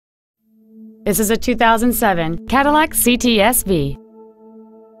This is a 2007 Cadillac CTS-V.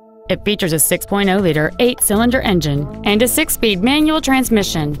 It features a 6.0-liter 8-cylinder engine and a 6-speed manual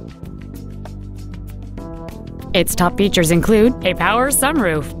transmission. Its top features include a power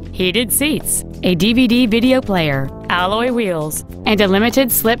sunroof, heated seats, a DVD video player, alloy wheels, and a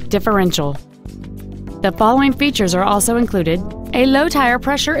limited slip differential. The following features are also included: a low tire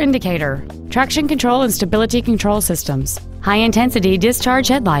pressure indicator, traction control and stability control systems, high-intensity discharge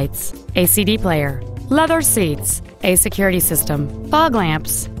headlights, a CD player, leather seats, a security system, fog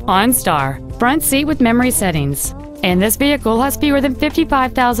lamps, OnStar, front seat with memory settings, and this vehicle has fewer than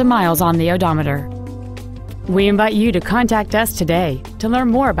 55,000 miles on the odometer. We invite you to contact us today to learn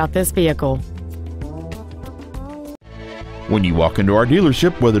more about this vehicle. When you walk into our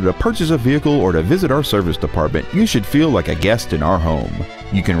dealership, whether to purchase a vehicle or to visit our service department, you should feel like a guest in our home.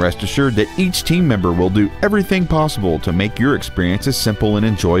 You can rest assured that each team member will do everything possible to make your experience as simple and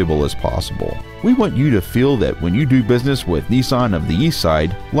enjoyable as possible. We want you to feel that when you do business with Nissan of the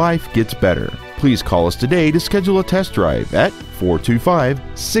Eastside, life gets better. Please call us today to schedule a test drive at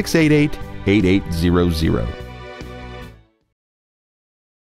 425-688-8800.